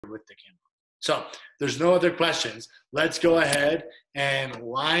with the camera. So there's no other questions. Let's go ahead and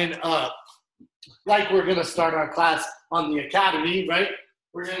line up like we're going to start our class on the academy, right?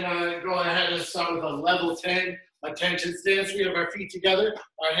 We're going to go ahead and start with a level 10 attention stance. We have our feet together,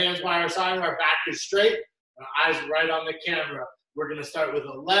 our hands by our side, our back is straight, our eyes right on the camera. We're going to start with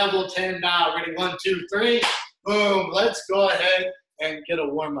a level 10 bow. Ready? 1, 2, 3. Boom. Let's go ahead and get a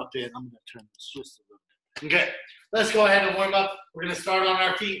warm up in. I'm going to turn this just a little bit. Okay. Let's go ahead and warm up. We're going to start on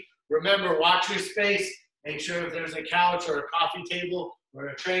our feet. Remember, watch your space. Make sure if there's a couch or a coffee table or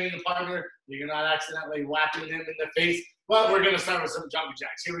a training partner, you're not accidentally whacking them in the face. But we're going to start with some jumping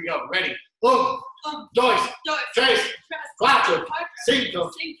jacks. Here we go. Ready? Boom. 2, 3, 4, 5, 6,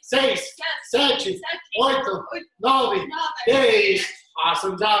 7, 8, 9, 10.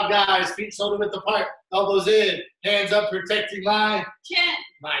 Awesome job, guys. Feet shoulder width apart. Elbows in. Hands up, protecting my chin.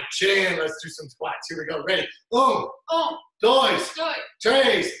 My chin. Let's do some squats. Here we go. Ready? 1, 2,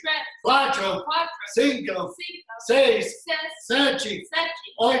 3, 4, 5, 6, 7, 8,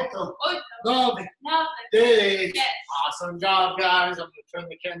 9, 10. Awesome job, guys. I'm going to turn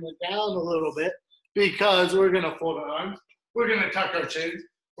the camera down a little bit because we're going to fold our arms. We're going to tuck our chins.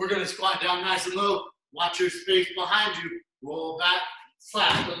 We're going to squat down nice and low. Watch your space behind you. Roll back,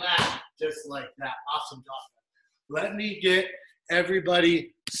 slap the mat, just like that. Awesome job. Let me get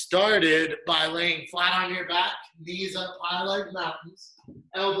everybody started by laying flat on your back, knees up high like mountains,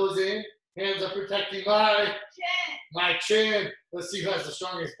 elbows in, hands up protecting my chin. Let's see who has the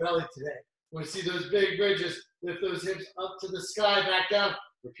strongest belly today. When we see those big bridges, lift those hips up to the sky, back down.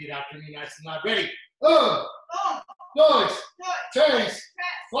 Repeat after me, nice and loud. Ready? 1, 2, 3,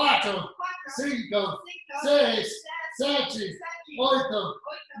 4, 5, 6, 7, 8,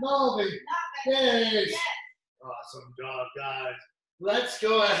 9, 10. Awesome job, guys. Let's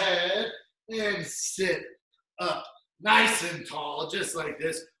go ahead and sit up nice and tall, just like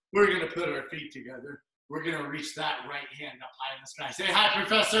this. We're going to put our feet together. We're going to reach that right hand up high in the sky. Say hi,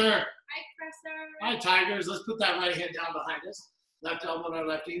 Professor. Hi, Professor. Hi, Tigers. Let's put that right hand down behind us. Left elbow on our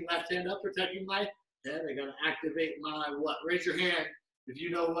left knee, left hand up, protecting my head. I got to activate my what? Raise your hand if you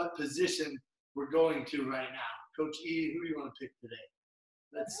know what position we're going to right now. Coach E, who do you want to pick today?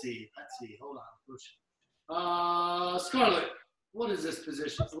 Let's see. Hold on, Coach. Scarlett, what is this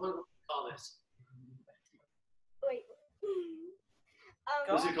position? What do we call this? Wait.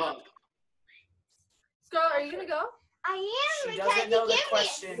 What's it called? Scarlett, are you going to go? I am. She doesn't know the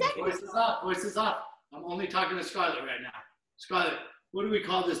question. Voice is off. I'm only talking to Scarlett right now. Scarlett, what do we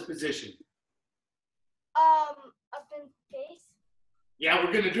call this position? Up in base. Yeah,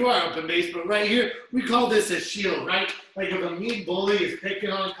 we're going to do our up and base, but right here, we call this a shield, right? Like if a mean bully is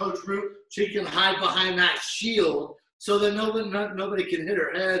picking on Coach Root, she can hide behind that shield so that nobody can hit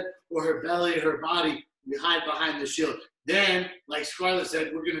her head or her belly or her body. We hide behind the shield. Then, like Scarlett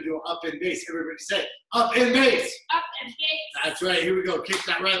said, we're going to do an up and base. Everybody say, up and base. Up and base. That's right. Here we go. Kick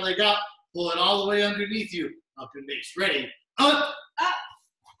that right leg up. Pull it all the way underneath you. Up and base. Ready? Up. Up.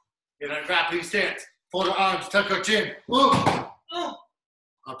 In our grappling stance. Fold our arms. Tuck our chin. Boom.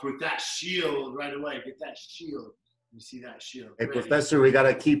 Up with that shield right away. Get that shield. You see that shield. Hey, Ready? Professor, we got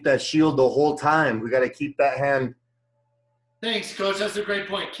to keep that shield the whole time. We got to keep that hand. Thanks, Coach. That's a great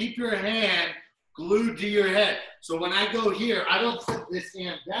point. Keep your hand glued to your head. So when I go here, I don't put this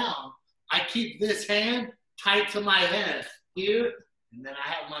hand down. I keep this hand tight to my head here, and then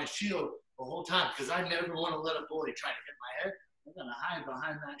I have my shield the whole time because I never want to let a bully try to hit my head. I'm going to hide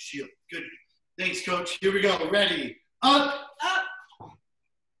behind that shield. Good. Thanks, Coach. Here we go. Ready? Up. Up.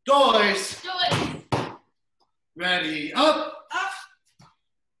 Doors. Doors. Ready? Up. Up.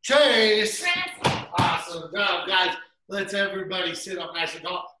 Chase. Press. Awesome job, guys. Let's everybody sit up nice and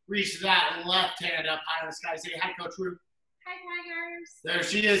tall. Reach that left hand up high in the sky. Say hi, Coach Root. Hi, Tigers. There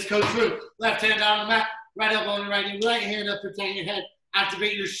she is, Coach Root. Left hand down on the mat. Right elbow on the right knee. Right hand up, protect your head.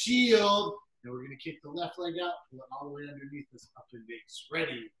 Activate your shield. And we're going to kick the left leg out. Pull it all the way underneath this up and base.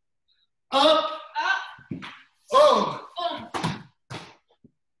 Ready? Up. Up. Boom. Boom.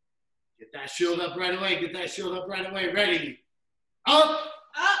 Get that shield up right away. Get that shield up right away. Ready? Up.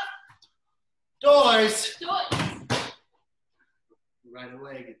 Up. Doors. Doors. Right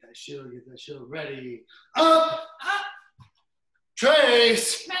away. Get that shield. Get that shield. Ready? Up. Up.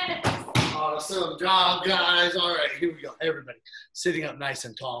 Trace. Press. Awesome job, guys. All right, here we go. Everybody sitting up nice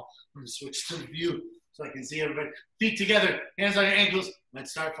and tall. I'm going to switch to the view so I can see everybody. Feet together, hands on your ankles.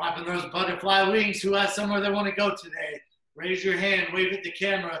 Let's start flapping those butterfly wings. Who has somewhere they want to go today? Raise your hand, wave at the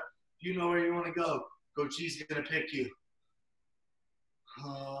camera. If you know where you want to go, Coach E's going to pick you.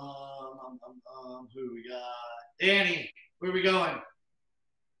 Who we got? Danny, where are we going?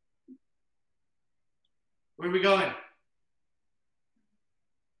 Where are we going?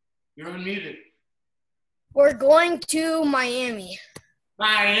 You're unmuted. We're going to Miami.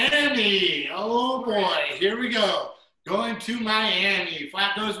 Miami. Oh boy, here we go. Going to Miami.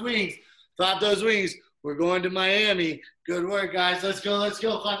 Flap those wings. Flap those wings. We're going to Miami. Good work, guys. Let's go. Let's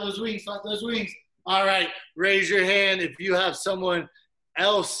go. Flap those wings. Flap those wings. All right. Raise your hand if you have someone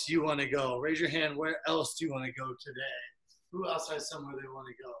else you want to go. Raise your hand. Where else do you want to go today? Who else has somewhere they want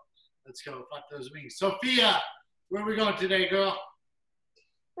to go? Let's go. Flap those wings. Sophia, where are we going today, girl?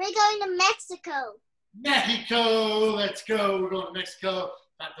 We're going to Mexico. Mexico. Let's go. We're going to Mexico.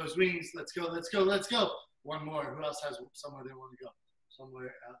 Flap those wings. Let's go. Let's go. Let's go. One more. Who else has somewhere they want to go? Someone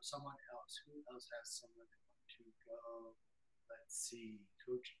else. Who else has somewhere they want to go? Let's see.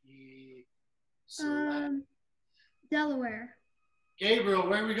 Coach E. Delaware. Gabriel,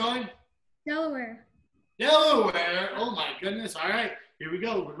 where are we going? Delaware. Delaware. Oh my goodness. All right. Here we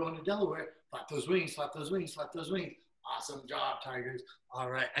go. We're going to Delaware. Flap those wings. Flap those wings. Flap those wings. Awesome job, Tigers. All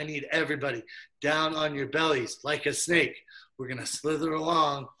right. I need everybody down on your bellies like a snake. We're going to slither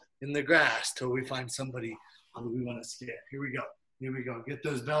along in the grass till we find somebody who we want to scare. Here we go. Here we go. Get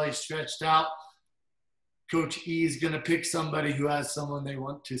those bellies stretched out. Coach E is going to pick somebody who has someone they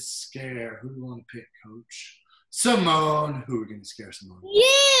want to scare. Who do you want to pick, Coach? Simone. Who are we going to scare, Simone?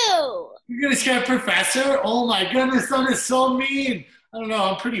 You. You're going to scare Professor? Oh, my goodness. That is so mean. I don't know.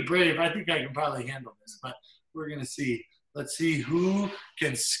 I'm pretty brave. I think I can probably handle this, but we're going to see. Let's see who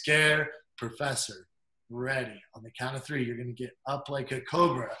can scare Professor. Ready. On the count of 3, you're going to get up like a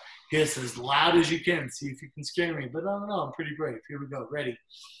cobra. Hiss as loud as you can. See if you can scare me. But I don't know. I'm pretty brave. Here we go. Ready.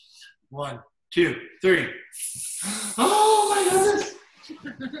 1, 2, 3. Oh, my goodness.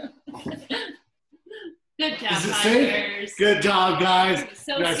 Good job, Is it Tigers. safe? Good job, guys.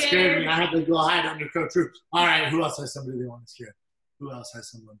 So You guys scared scared. me. I had to go hide under Coach Root. All right. Who else has somebody they want to scare? Who else has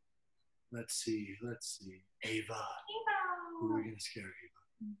someone? Let's see. Let's see. Ava. Who are we going to scare, Ava?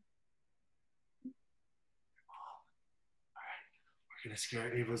 We're going to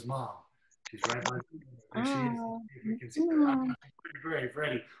scare Ava's mom. She's right by me. There she is. If you can see her. I'm pretty brave.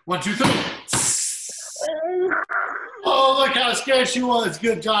 Ready. 1, 2, 3. Oh, look how scared she was.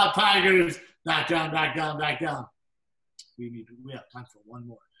 Good job, Tigers. Back down, back down, back down. We have time for one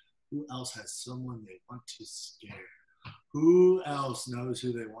more. Who else has someone they want to scare? Who else knows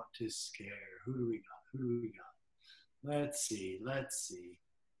who they want to scare? Who do we got? Who do we got? Let's see. Let's see.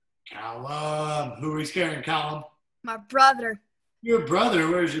 Callum. Who are we scaring, Callum? My brother, Your brother.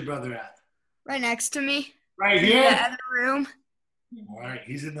 Where's your brother at? right next to me. Right In here? the other room. All right.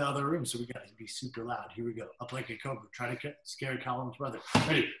 He's in the other room, so we got to be super loud. Here we go. Up like a cobra. Try to scare Callum's brother.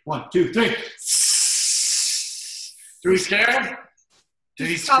 Ready? 1, 2, 3. Do we scare him? Did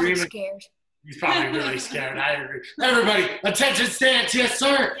he He's probably scream? scared. He's probably really scared. I agree. Everybody, attention stance. Yes,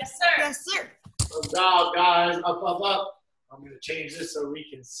 sir. Yes, sir. Yes, sir. Good job, guys. Up, up, up. I'm going to change this so we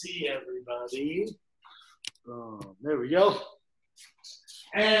can see everybody. There we go.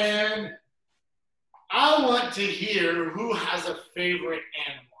 And I want to hear who has a favorite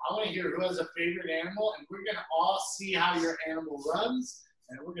animal. I want to hear who has a favorite animal, and we're going to all see how your animal runs,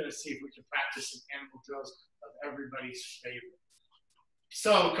 and we're going to see if we can practice some animal drills of everybody's favorite.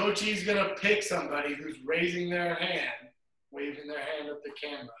 So Coach E's going to pick somebody who's raising their hand, waving their hand at the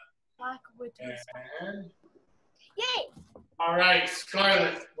camera. And, Yay. all right,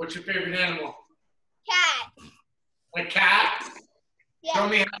 Scarlett, what's your favorite animal? Cat. A cat? Yeah. Tell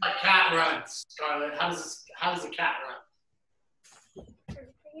me how a cat runs, Scarlett. How does a cat run?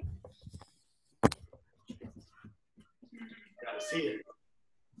 Gotta see it.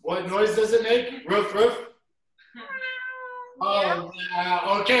 What noise does it make? Roof, roof? Oh, yeah.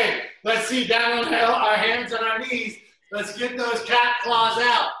 Okay. Let's see. Down on our hands and our knees. Let's get those cat claws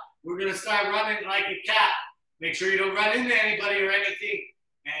out. We're going to start running like a cat. Make sure you don't run into anybody or anything.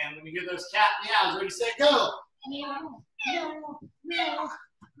 And when you get those cat meows, ready, set, go. Meow, meow, meow,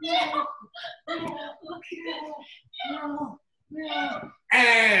 meow, meow, meow.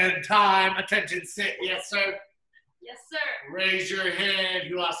 And time. Attention, sit. Yes, sir. Yes, sir. Raise your hand.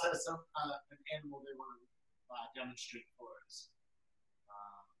 Who else has some an animal they want to demonstrate for us?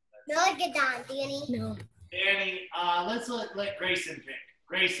 Megalodon, Danny. No. Danny, let's let Grayson pick.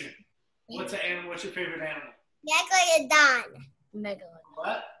 Grayson, what's an animal? What's your favorite animal? Megalodon. Megalodon.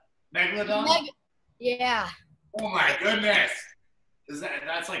 What? Megalodon? Yeah. Oh my goodness!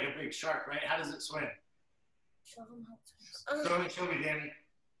 That's like a big shark, right? How does it swim? Show me, Danny.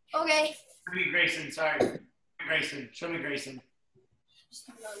 Okay. Show me Grayson. Sorry, Grayson. Show me Grayson.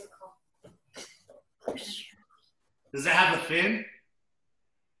 Does it have a fin?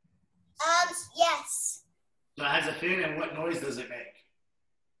 Yes. So it has a fin, and what noise does it make?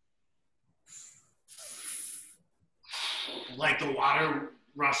 Like the water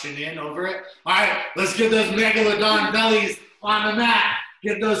rushing in over it. All right, let's get those megalodon bellies on the mat.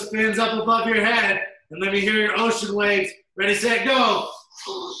 Get those fins up above your head, and let me hear your ocean waves. Ready, set, go.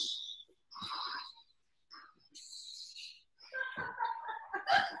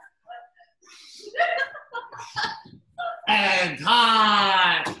 And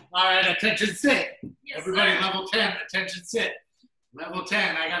time. All right, attention, sit. Yes, Everybody, sir. level 10, attention, sit. Level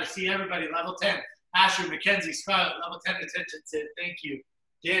 10, I got to see everybody. Level 10. Asher, Mackenzie, Scarlett, level 10, attention, sit. Thank you.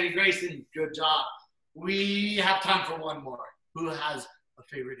 Danny Grayson, good job. We have time for one more. Who has a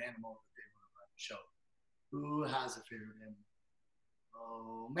favorite animal that they want to show? Who has a favorite animal?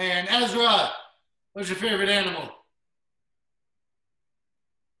 Oh, man. Ezra, what's your favorite animal?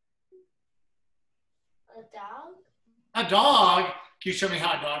 A dog? A dog? Can you show me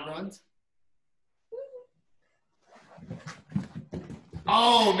how a dog runs?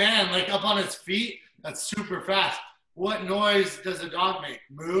 Oh, man, like up on its feet? That's super fast. What noise does a dog make?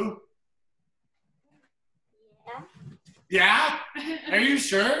 Moo? Yeah. Yeah? Are you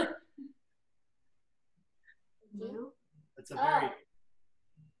sure? Moo? That's a very... Oh.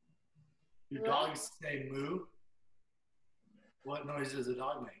 Do dogs say moo? What noise does a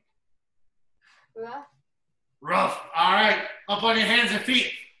dog make? Rough? Rough. All right. Up on your hands and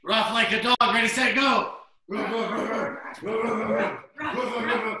feet. Rough like a dog. Ready, set, go.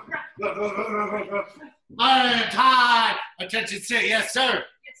 All right, time. Attention, sit. Yes, sir.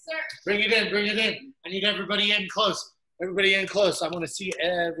 Yes, sir. Bring it in. Bring it in. I need everybody in close. Everybody in close. I want to see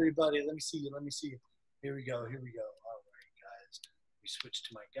everybody. Let me see you. Let me see you. Here we go. Here we go. All right, guys. We switch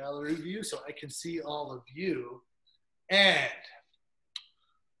to my gallery view so I can see all of you. And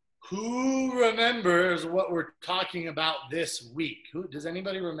who remembers what we're talking about this week? Does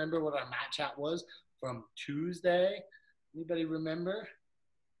anybody remember what our mat chat was from Tuesday? Anybody remember?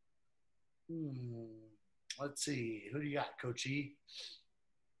 Let's see. Who do you got, Coach E?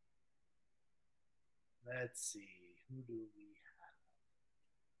 Let's see. Who do we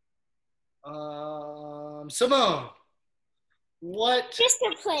have? Simone. What?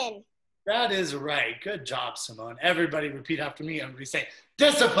 Discipline. That is right. Good job, Simone. Everybody repeat after me. Everybody say,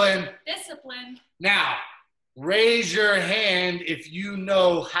 discipline. Discipline. Now, raise your hand if you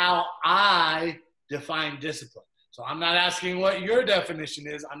know how I define discipline. So I'm not asking what your definition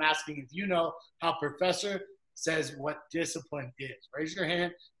is. I'm asking if you know how Professor says what discipline is. Raise your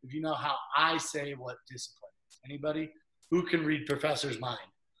hand if you know how I say what discipline is. Anybody? Who can read Professor's mind?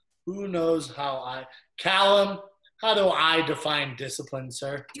 Who knows how I... Callum, how do I define discipline,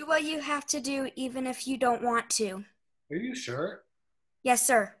 sir? Do what you have to do even if you don't want to. Are you sure? Yes,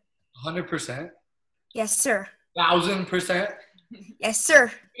 sir. 100%? Yes, sir. 1,000%? Yes,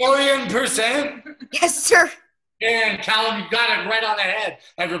 sir. Million%? Yes, sir. And Callum, you got it right on the head.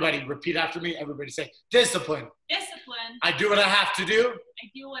 Everybody, repeat after me. Everybody say, discipline. Discipline. I do what I have to do, I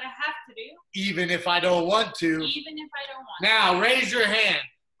do what I have to do, even if I don't want to. even if I don't want Now, raise your hand.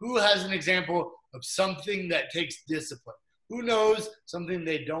 Who has an example of something that takes discipline? Who knows something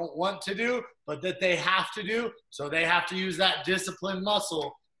they don't want to do, but that they have to do, so they have to use that discipline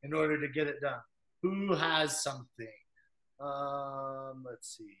muscle in order to get it done? Who has something?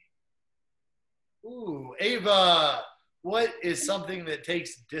 Let's see. Ooh, Ava, what is something that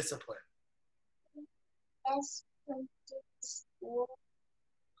takes discipline?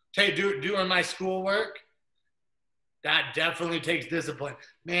 Doing my schoolwork? That definitely takes discipline.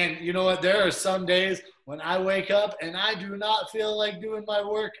 Man, you know what? There are some days when I wake up and I do not feel like doing my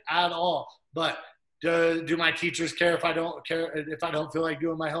work at all. But do my teachers care if I don't feel like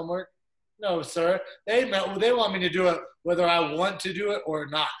doing my homework? No, sir. They want me to do it whether I want to do it or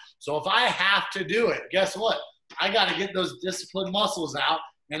not. So if I have to do it, guess what? I got to get those discipline muscles out,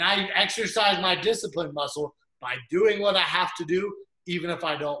 and I exercise my discipline muscle by doing what I have to do, even if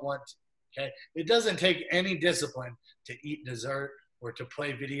I don't want to. Okay? It doesn't take any discipline to eat dessert or to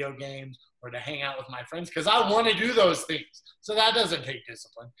play video games or to hang out with my friends because I want to do those things. So that doesn't take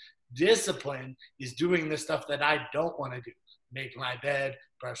discipline. Discipline is doing the stuff that I don't want to do. Make my bed,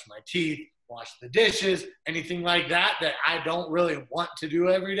 brush my teeth, wash the dishes, anything like that that I don't really want to do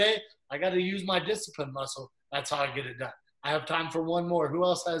every day. I got to use my discipline muscle. That's how I get it done. I have time for one more. Who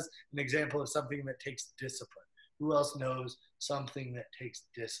else has an example of something that takes discipline? Who else knows something that takes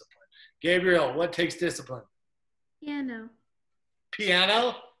discipline? Gabriel, what takes discipline? Piano.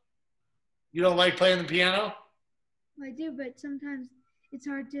 Piano? You don't like playing the piano? Well, I do, but sometimes it's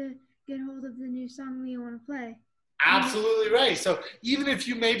hard to get hold of the new song we want to play. Absolutely right. So even if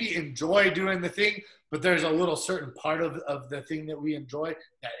you maybe enjoy doing the thing, but there's a little certain part of the thing that we enjoy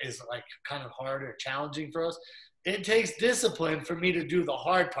that is like kind of hard or challenging for us, it takes discipline for me to do the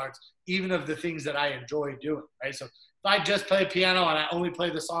hard parts, even of the things that I enjoy doing, right? So If I just play piano and I only play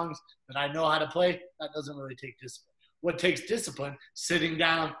the songs that I know how to play, that doesn't really take discipline. What takes discipline, sitting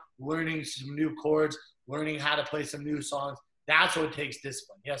down, learning some new chords, learning how to play some new songs, that's what takes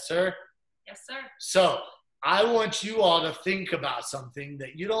discipline. Yes, sir? Yes, sir. So I want you all to think about something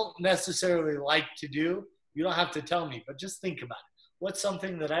that you don't necessarily like to do. You don't have to tell me, but just think about it. What's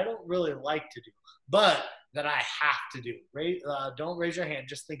something that I don't really like to do, but that I have to do? Don't raise your hand.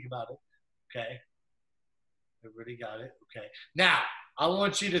 Just think about it. Okay. Everybody got it? Okay. Now, I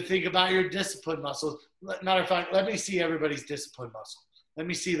want you to think about your discipline muscles. Matter of fact, let me see everybody's discipline muscle. Let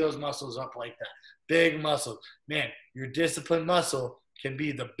me see those muscles up like that. Big muscle. Man, your discipline muscle can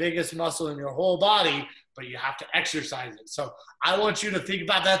be the biggest muscle in your whole body, but you have to exercise it. So I want you to think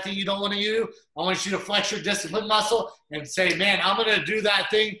about that thing you don't want to do. I want you to flex your discipline muscle and say, man, I'm going to do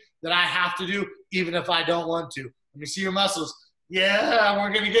that thing that I have to do even if I don't want to. Let me see your muscles. Yeah,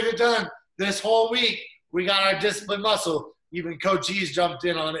 we're going to get it done this whole week. We got our discipline muscle. Even Coach E's jumped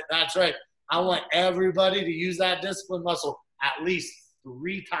in on it. That's right. I want everybody to use that discipline muscle at least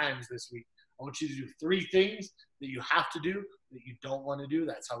 3 times this week. I want you to do 3 things that you have to do that you don't want to do.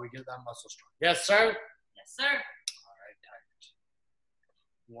 That's how we get that muscle strong. Yes, sir? Yes, sir. All right, Tigers.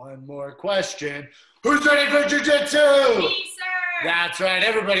 One more question. Who's ready for jiu-jitsu? Me, sir. That's right.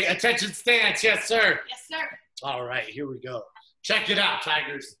 Everybody, attention stance. Yes, sir. Yes, sir. All right, here we go. Check it out,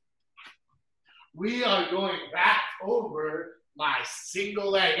 Tigers. We are going back over my single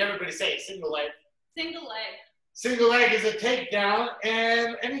leg. Everybody say single leg. Single leg. Single leg is a takedown,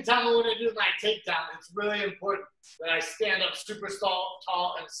 and anytime I want to do my takedown, it's really important that I stand up super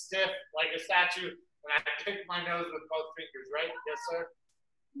tall and stiff like a statue, and I pick my nose with both fingers, right? Yes, sir?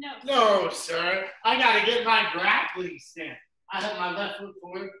 No. No, sir. I got to get my grappling stance. I have my left foot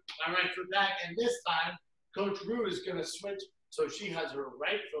forward, my right foot back, and this time, Coach Rue is going to switch, so she has her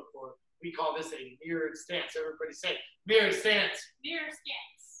right foot forward. We call this a mirrored stance. Everybody say mirrored stance. Mirror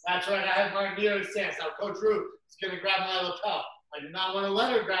stance. That's right. I have my mirrored stance. Now, Coach Rue is going to grab my lapel. I do not want to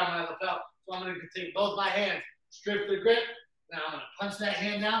let her grab my lapel, so I'm going to take both my hands, strip the grip. Now I'm going to punch that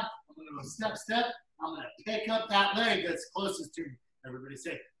hand down. I'm going to go step. I'm going to pick up that leg that's closest to me. Everybody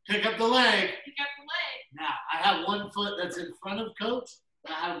say, pick up the leg. Pick up the leg. Now, I have one foot that's in front of Coach,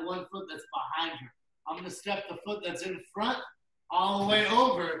 and I have one foot that's behind her. I'm going to step the foot that's in front all the way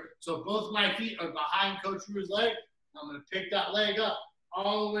over, so both my feet are behind Coach Rue's leg. I'm going to pick that leg up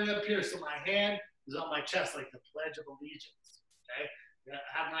all the way up here, so my hand is on my chest like the Pledge of Allegiance, okay?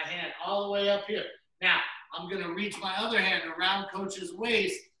 I have my hand all the way up here. Now, I'm going to reach my other hand around Coach's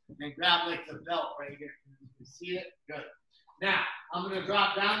waist and grab like the belt right here. You see it? Good. Now, I'm going to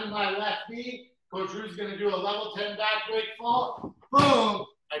drop down to my left knee. Coach Rue's going to do a level 10 back break fall. Boom!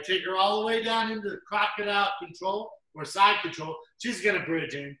 I take her all the way down into the crocodile control or side control. She's going to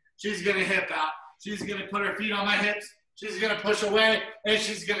bridge in. She's going to hip out. She's going to put her feet on my hips. She's going to push away, and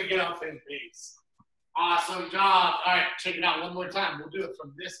she's going to get up in base. Awesome job. All right, check it out one more time. We'll do it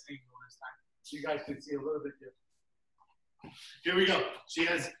from this angle this time so you guys can see a little bit different. Here we go.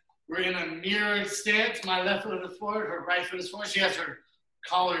 We're in a mirrored stance. My left foot is forward. Her right foot is forward. She has her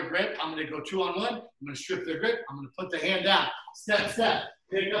collar grip. I'm going to go 2-on-1. I'm going to strip the grip. I'm going to put the hand down. Step.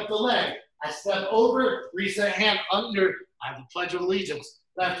 Pick up the leg. I step over, reach that hand under. I have the Pledge of Allegiance.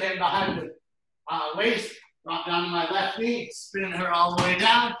 Left hand behind the waist. Drop down to my left knee. Spin her all the way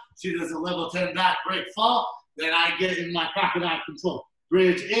down. She does a level 10 back break fall. Then I get in my crocodile control.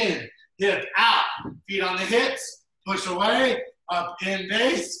 Bridge in, hip out. Feet on the hips. Push away. Up in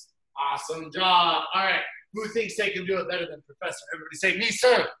base. Awesome job. All right. Who thinks they can do it better than Professor? Everybody say, me,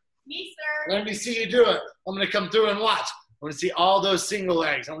 sir. Me, sir. Let me see you do it. I'm going to come through and watch. I want to see all those single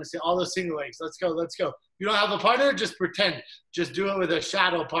legs. Let's go. You don't have a partner? Just pretend. Just do it with a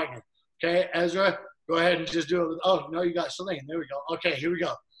shadow partner. Okay, Ezra, go ahead and just do it with, oh, no, you got Shalane. There we go. Okay, here we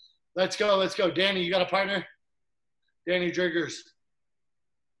go. Let's go. Danny, you got a partner? Danny Driggers.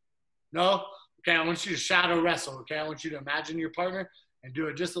 No? Okay, I want you to shadow wrestle. Okay, I want you to imagine your partner and do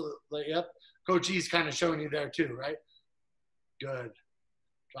it just a little, yep. Coach E's kind of showing you there too, right? Good.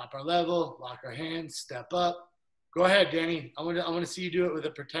 Drop our level, lock our hands, step up. Go ahead, Danny. I want to see you do it with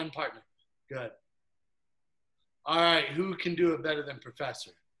a pretend partner. Good. All right, who can do it better than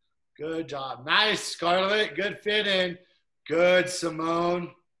Professor? Good job. Nice, Scarlett. Good fit in. Good,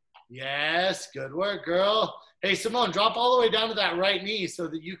 Simone. Yes, good work, girl. Hey, Simone, drop all the way down to that right knee so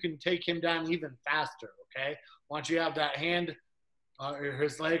that you can take him down even faster, okay? Once you have that hand, or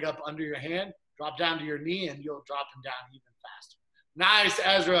his leg up under your hand, drop down to your knee and you'll drop him down even faster. Nice,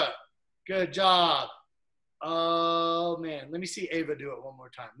 Ezra. Good job. Oh, man. Let me see Ava do it one more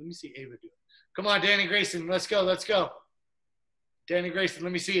time. Come on, Danny Grayson. Let's go. Danny Grayson,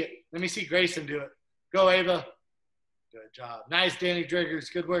 let me see it. Let me see Grayson do it. Go, Ava. Good job. Nice, Danny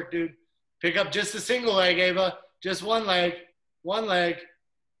Driggers. Good work, dude. Pick up just a single leg, Ava. Just one leg. One leg.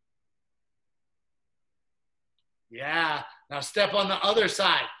 Yeah. Now step on the other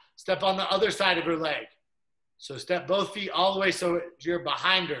side. Step on the other side of her leg. So step both feet all the way so you're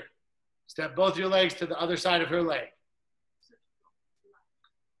behind her. Step both your legs to the other side of her leg.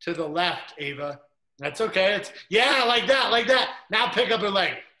 To the left, Ava. That's okay. Yeah, like that, like that. Now pick up her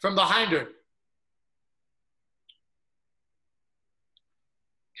leg from behind her.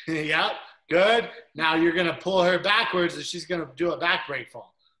 Yep, good. Now you're going to pull her backwards and she's going to do a back break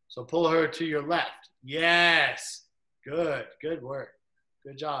fall. So pull her to your left. Yes. Good. Good work.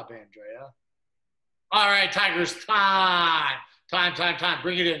 Good job, Andrea. All right, Tigers, time. Time.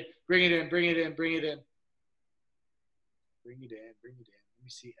 Bring it in. Bring it in. Bring it in. Bring it in. Bring it in. Bring it in. Let me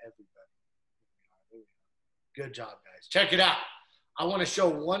see everybody. Good job, guys. Check it out. I want to show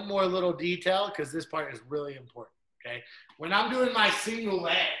one more little detail because this part is really important, okay? When I'm doing my single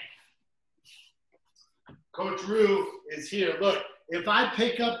leg, Coach Rue is here. Look, if I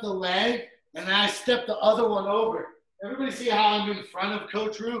pick up the leg and I step the other one over, everybody see how I'm in front of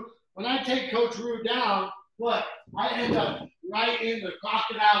Coach Rue? When I take Coach Rue down, look, I end up right in the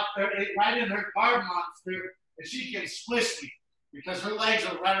crocodile, right in her guard monster, and she can squish me because her legs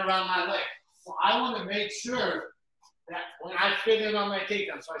are right around my leg. So I want to make sure that when I fit in on my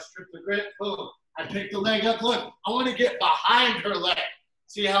takedown, so I strip the grip, boom, I pick the leg up. Look, I want to get behind her leg.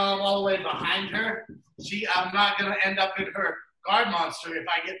 See how I'm all the way behind her? I'm not going to end up in her guard monster if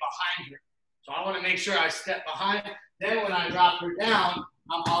I get behind her. So I want to make sure I step behind. Then when I drop her down,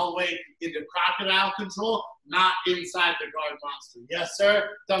 I'm all the way into crocodile control, not inside the guard monster. Yes, sir?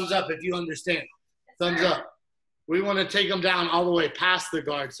 Thumbs up if you understand. Thumbs up. We want to take them down all the way past the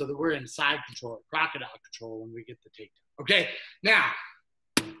guard so that we're in side control, crocodile control when we get the takedown. Okay, now,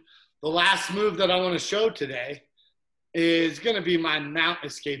 the last move that I want to show today is going to be my mount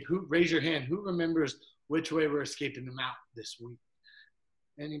escape. Raise your hand. Who remembers which way we're escaping the mount this week?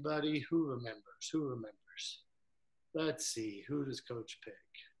 Anybody? Who remembers? Who remembers? Let's see. Who does Coach pick?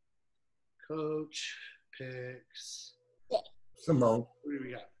 Coach picks Simone. Who do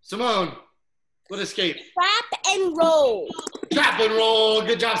we got? Simone. What escape? Trap and roll. Trap and roll.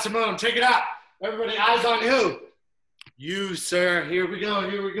 Good job, Simone. Check it out. Everybody, eyes on who? You, sir. Here we go.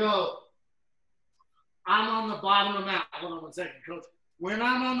 Here we go. I'm on the bottom of the mount. Hold on one second, Coach. When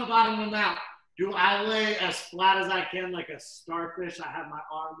I'm on the bottom of the mount, do I lay as flat as I can like a starfish? I have my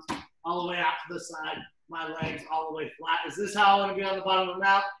arms all the way out to the side, my legs all the way flat. Is this how I want to be on the bottom of the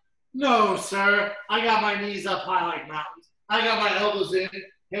mount? No, sir. I got my knees up high like mountains. I got my elbows in,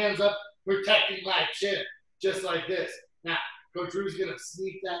 hands up, protecting my chin, just like this. Now, Coach Rue's going to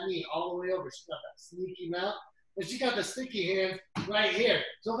sneak that knee all the way over. She's got that sneaky mount, and she got the sticky hands right here.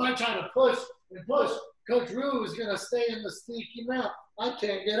 So if I try to push and push, Coach Rue is going to stay in the sneaky mount. I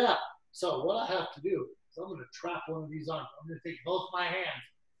can't get up. So what I have to do is I'm going to trap one of these arms. I'm going to take both my hands,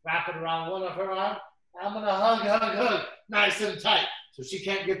 wrap it around one of her arms. I'm going to hug, nice and tight, so she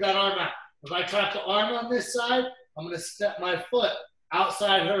can't get that arm out. If I trap the arm on this side, I'm going to step my foot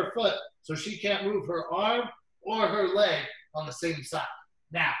outside her foot, so she can't move her arm or her leg on the same side.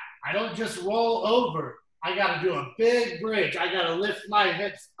 Now, I don't just roll over. I got to do a big bridge. I got to lift my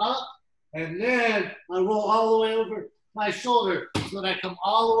hips up, and then I roll all the way over my shoulder so that I come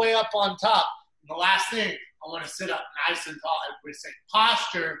all the way up on top. And the last thing, I want to sit up nice and tall. Everybody say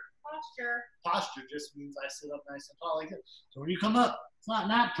posture. Posture. Posture just means I sit up nice and tall like this. So when you come up, it's not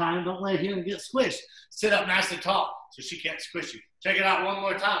nap time. Don't lay here and get squished. Sit up nice and tall so she can't squish you. Check it out one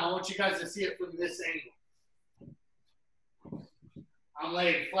more time. I want you guys to see it from this angle. I'm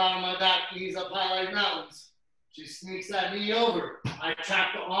laying flat on my back, knees up high like mountains. She sneaks that knee over. I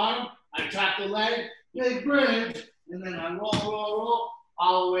trap the arm. I trap the leg. Big bridge. And then I roll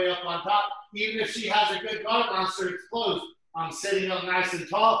all the way up on top. Even if she has a good guard monster, it's closed. I'm sitting up nice and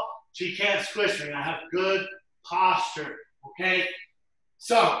tall. She can't squish me. I have good posture, okay?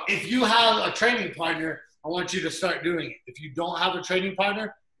 So if you have a training partner, I want you to start doing it. If you don't have a training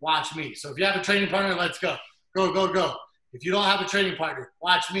partner, watch me. So if you have a training partner, let's go. Go. If you don't have a training partner,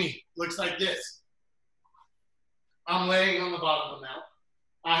 watch me. Looks like this. I'm laying on the bottom of the mount.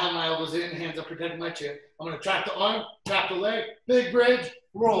 I have my elbows in, hands up protecting my chin. I'm going to trap the arm, trap the leg, big bridge,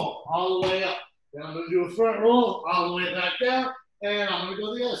 roll all the way up. Then I'm going to do a front roll all the way back down, and I'm going to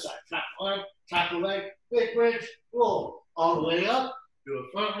go to the other side. Trap the arm, trap the leg, big bridge, roll all the way up, do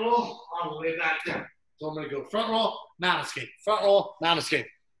a front roll all the way back down. So I'm going to go front roll, mount escape, front roll, mount escape.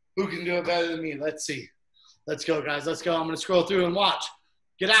 Who can do it better than me? Let's see. Let's go, guys. Let's go. I'm going to scroll through and watch.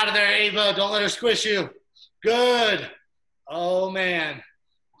 Get out of there, Ava. Don't let her squish you. Good. Oh, man.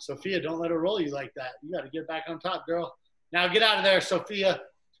 Sophia, don't let her roll you like that. You got to get back on top, girl. Now get out of there, Sophia.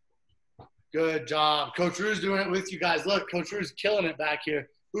 Good job. Coach Rue's doing it with you guys. Look, Coach Rue's killing it back here.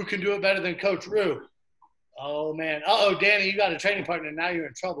 Who can do it better than Coach Rue? Oh, man. Uh-oh, Danny, you got a training partner. Now you're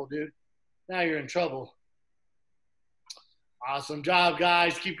in trouble, dude. Now you're in trouble. Awesome job,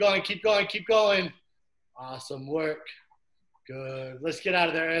 guys. Keep going, keep going, keep going. Awesome work. Good. Let's get out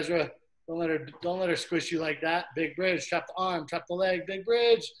of there, Ezra. Don't let her squish you like that. Big bridge. Trap the arm. Trap the leg. Big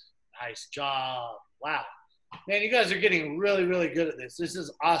bridge. Nice job. Wow. Man, you guys are getting really, really good at this. This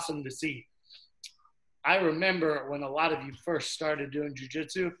is awesome to see. I remember when a lot of you first started doing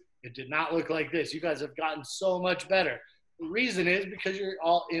jiu-jitsu, it did not look like this. You guys have gotten so much better. The reason is because you're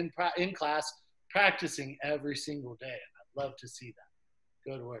all in class practicing every single day. I'd love to see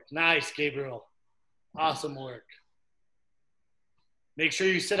that. Good work. Nice, Gabriel. Awesome work. Make sure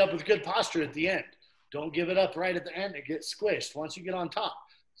you sit up with good posture at the end. Don't give it up right at the end and get squished. Once you get on top,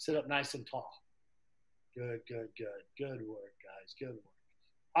 sit up nice and tall. Good, good, good. Good work, guys. Good work.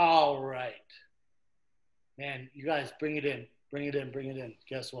 All right. Man, you guys bring it in. Bring it in. Bring it in.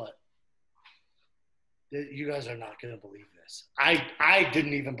 Guess what? You guys are not going to believe this. I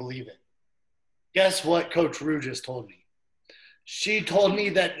didn't even believe it. Guess what Coach Rue just told me? She told me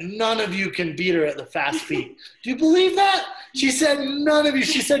that none of you can beat her at the fast feet. Do you believe that? She said none of you.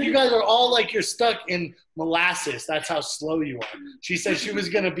 She said you guys are all like you're stuck in molasses. That's how slow you are. She said she was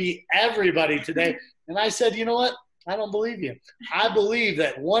going to beat everybody today. And I said, you know what? I don't believe you. I believe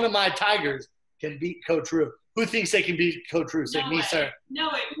that one of my Tigers can beat Coach Rue. Who thinks they can beat Coach Rue? Say No me, way. sir. No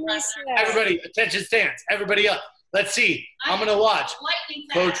way, Professor. Everybody, attention stands. Everybody up. Let's see. I'm going to watch. Lightning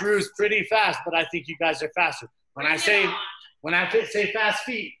Coach fast. Rue's pretty fast, but I think you guys are faster. When I say fast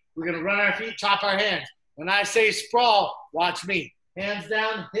feet, we're going to run our feet, chop our hands. When I say sprawl, watch me. Hands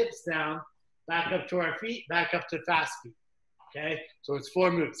down, hips down, back up to our feet, back up to fast feet. Okay? So it's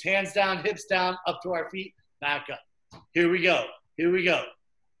 4 moves. Hands down, hips down, up to our feet, back up. Here we go. Here we go.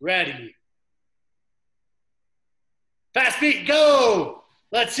 Ready. Fast feet, go!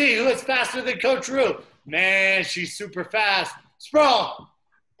 Let's see who is faster than Coach Rue. Man, she's super fast. Sprawl.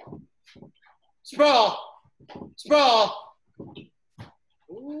 Sprawl. Sprawl.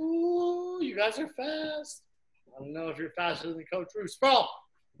 Ooh, you guys are fast. I don't know if you're faster than Coach Rue. Sprawl.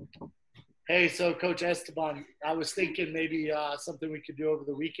 Hey, so Coach Esteban, I was thinking maybe something we could do over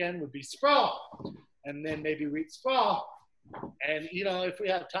the weekend would be sprawl. And then maybe we'd sprawl. And, you know, if we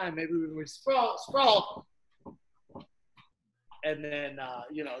have time, maybe we would sprawl. And then,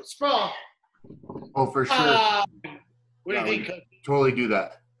 you know, sprawl. Oh, for sure. What do you think, Coach? Totally do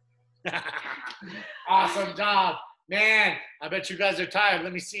that. Awesome job. Man, I bet you guys are tired.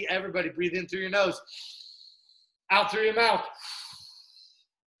 Let me see everybody breathe in through your nose. Out through your mouth.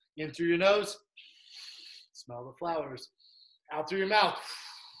 In through your nose. Smell the flowers. Out through your mouth.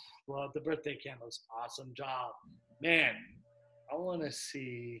 Blow out the birthday candles. Awesome job. Man, I want to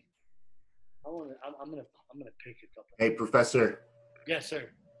see. I'm gonna pick a couple. Hey, Professor. Yes, sir.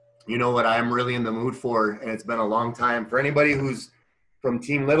 You know what I'm really in the mood for, and it's been a long time. For anybody who's from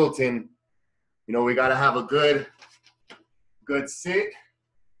Team Littleton, you know, we got to have a good sit.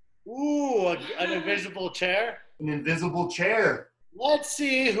 Ooh, an invisible chair. An invisible chair. Let's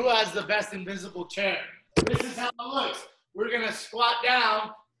see who has the best invisible chair. This is how it looks. We're going to squat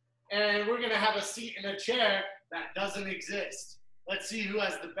down, and we're going to have a seat in a chair that doesn't exist. Let's see who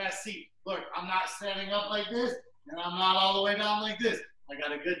has the best seat. Look, I'm not standing up like this, and I'm not all the way down like this. I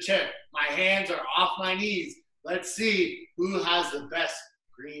got a good chair. My hands are off my knees. Let's see who has the best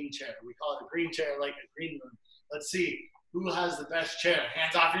green chair. We call it a green chair, like a green room. Let's see who has the best chair.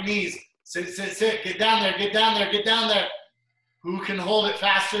 Hands off your knees. Sit, sit, sit. Get down there, get down there, get down there. Who can hold it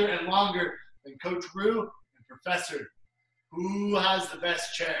faster and longer than Coach Rue and Professor? Who has the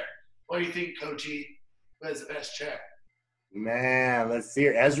best chair? What do you think, Coach E? Who has the best chair? Man, let's see.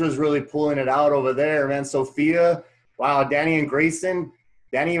 Ezra's really pulling it out over there, man. Sophia. Wow, Danny and Grayson.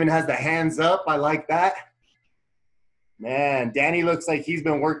 Danny even has the hands up. I like that. Man, Danny looks like he's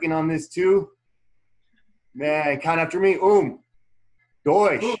been working on this too. Man, count after me. Dos.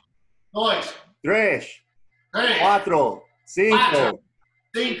 Dos. Tres. Tres. Cuatro. Cinco.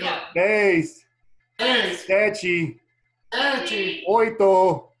 Cinco. Seis. Seis. Sete. Sete.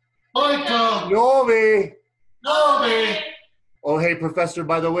 Oito. Oito. Nueve. Nove. Oh, hey, Professor,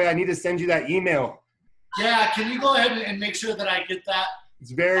 by the way, I need to send you that email. Yeah, can you go ahead and make sure that I get that?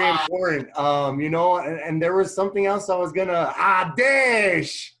 It's very important. You know, and there was something else I was gonna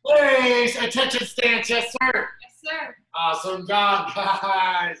Dash. Please, attention stance, yes, sir. Yes, sir. Awesome job,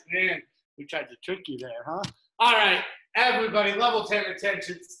 guys. Man, we tried to trick you there, huh? All right, everybody, level 10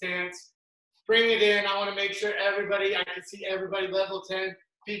 attention stance. Bring it in. I want to make sure everybody, I can see everybody level 10,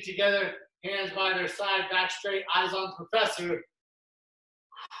 feet together. hands by their side, back straight, eyes on professor.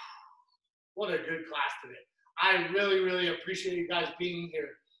 What a good class today. I really, really appreciate you guys being here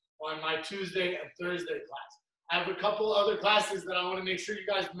on my Tuesday and Thursday class. I have a couple other classes that I want to make sure you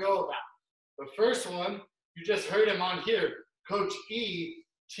guys know about. The first one, you just heard him on here. Coach E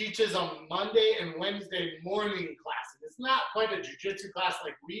teaches a Monday and Wednesday morning class. It's not quite a jiu-jitsu class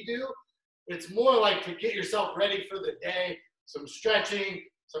like we do. It's more like to get yourself ready for the day, some stretching,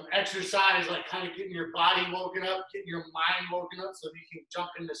 some exercise, like kind of getting your body woken up, getting your mind woken up so that you can jump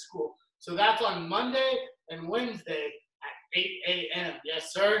into school. So that's on Monday and Wednesday at 8 a.m.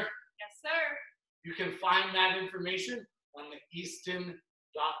 Yes, sir? Yes, sir. You can find that information on the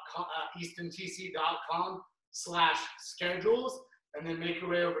easton.tc.com/schedules, and then make your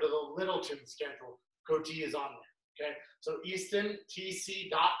way over to the Littleton schedule. Coach E is on there, okay? So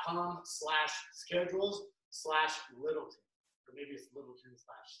easton.tc.com/schedules/Littleton, or maybe it's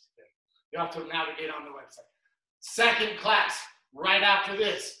Littleton/schedule. You have to navigate on the website. Second class, right after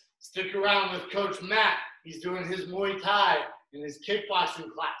this, stick around with Coach Matt. He's doing his Muay Thai and his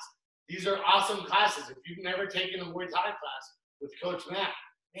kickboxing class. These are awesome classes. If you've never taken a Muay Thai class with Coach Matt,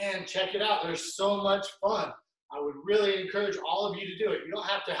 man, check it out. They're so much fun. I would really encourage all of you to do it. You don't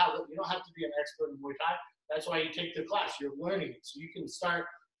have to be an expert in Muay Thai. That's why you take the class. You're learning it. So you can start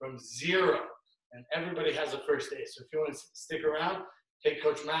from zero. And everybody has a first day. So if you want to stick around, take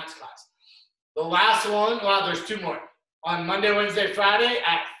Coach Matt's class. The last one, well, there's two more. On Monday, Wednesday, Friday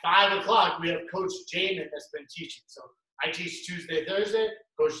at 5 o'clock, we have Coach Jamin that's been teaching. So I teach Tuesday, Thursday.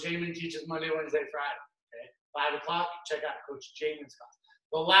 Coach Jamin teaches Monday, Wednesday, Friday. Okay, 5 o'clock, check out Coach Jamin's class.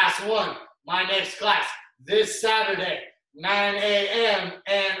 The last one, my next class, this Saturday, 9 a.m.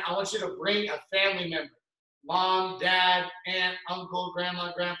 And I want you to bring a family member. Mom, dad, aunt, uncle,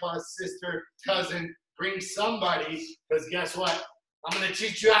 grandma, grandpa, sister, cousin. Bring somebody, because guess what? I'm going to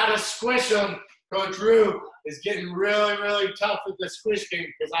teach you how to squish them. Coach Rue is getting really, really tough with the squish game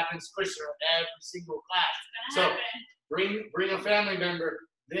because I've been squishing her every single class. So bring a family member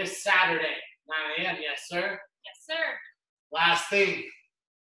this Saturday, 9 a.m. Yes, sir? Yes, sir. Last thing.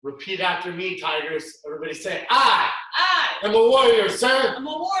 Repeat after me, Tigers. Everybody say, I I am a warrior, sir. am a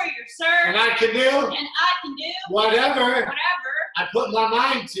warrior, sir. And I can do And I can do whatever whatever I put my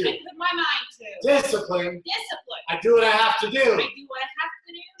mind I to. put my mind to. Discipline. Discipline. I do what I have to I do, do what I have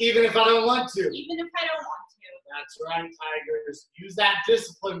to do, even if I don't want to. even if I don't want to. That's right, Tigers. Use that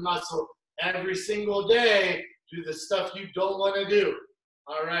discipline muscle every single day. Do the stuff you don't want to do.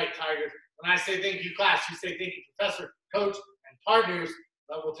 All right, Tigers. When I say thank you, class, you say thank you, professor, coach, and partners.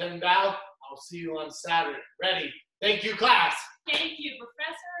 Level 10 bow. I'll see you on Saturday. Ready? Thank you, class. Thank you,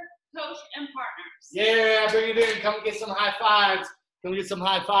 professor, coach, and partners. Yeah, bring it in. Come get some high fives. Come get some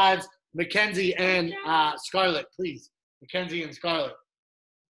high fives. Mackenzie and Scarlett, please. Mackenzie and Scarlett.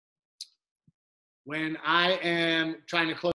 When I am trying to close